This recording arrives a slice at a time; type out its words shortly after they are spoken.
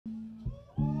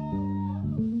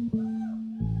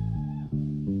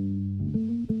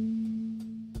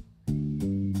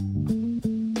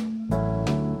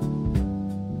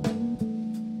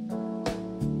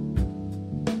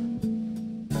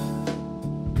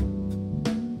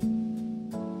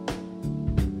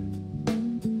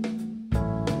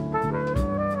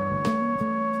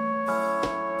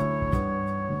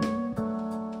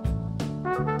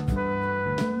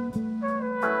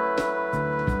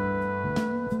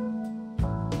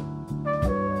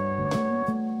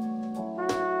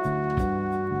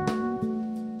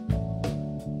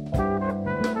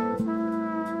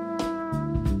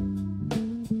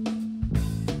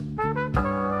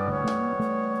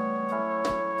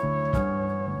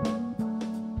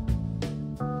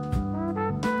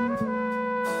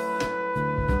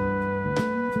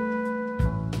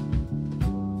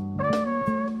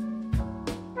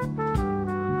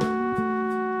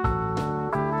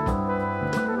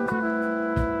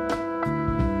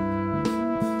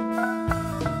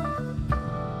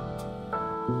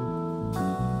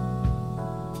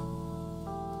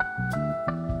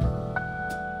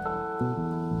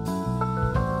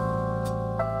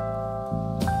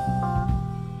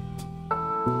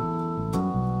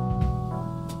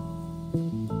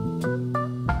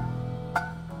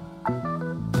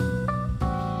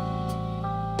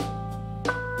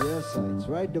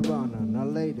later on, not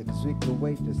later, cause we can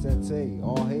wait to set say.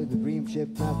 All hail the dream ship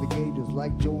navigators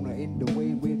like Jonah in the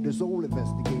way with the soul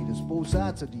investigators. Both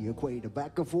sides of the equator,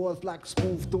 back and forth like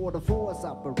smooth tour de force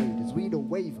operators. We don't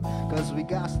waver, cause we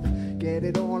got to get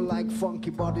it on like funky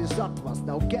bodies up us.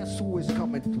 Now guess who is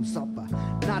coming to supper?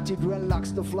 Naughty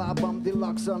dreadlocks, the fly bomb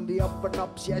deluxe on the up and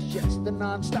ups. Yes, yes, the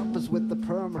non-stoppers with the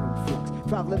permanent flux.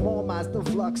 Traveling more miles the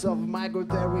flux of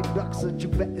migratory ducks. And you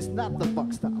bet it's not the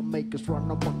bucks that'll make us run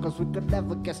amok, cause we could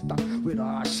never get stuck with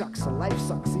our shucks. A life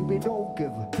sucks, see we don't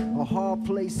give a hard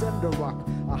place in the rock.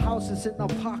 Our house is in our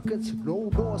pockets, no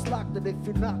doors locked, and if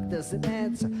you knock there's an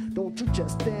answer. Don't you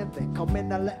just stand there, come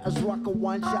in and let us rock a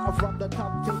one shot from the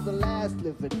top till the last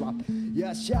living drop.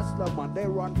 Yes, yes, the man, they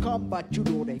run combat, you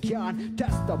know they can't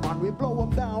test the man. We blow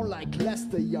them down like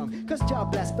Lester Young, cause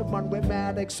God bless the man, we're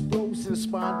mad, explosive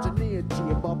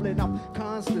spontaneity, bubbling up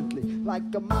constantly like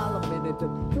a mile a minute.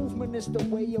 And movement is the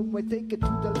way, and we take it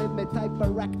to the limit.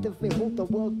 Hyperactive, we hold the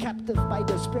world captive by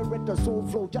the spirit, the soul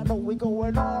flow. I know we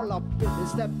going all up in it,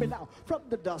 stepping out from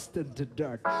the dust into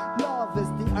dirt. Love is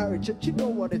the urge, and you know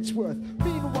what it's worth.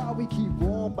 Meanwhile, we keep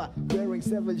warm by wearing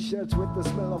 7 shirts with the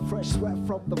smell of fresh sweat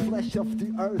from the flesh of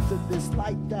the earth. And it's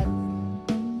like that.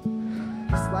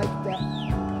 It's like that.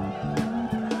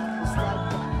 It's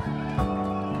like that.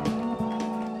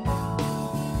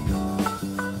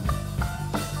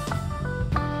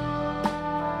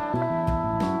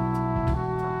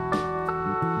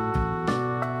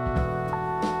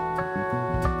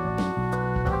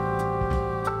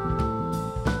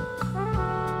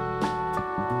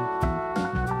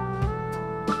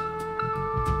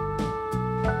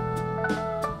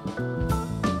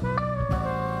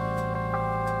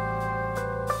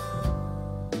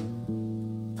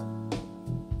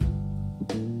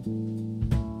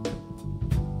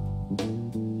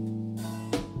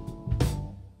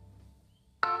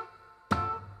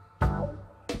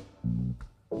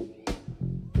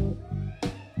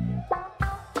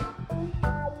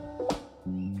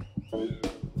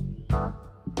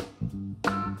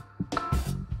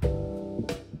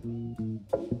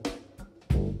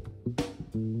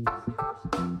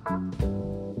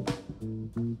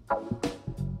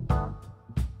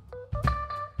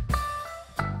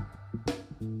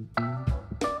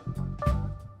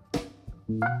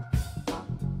 Bye.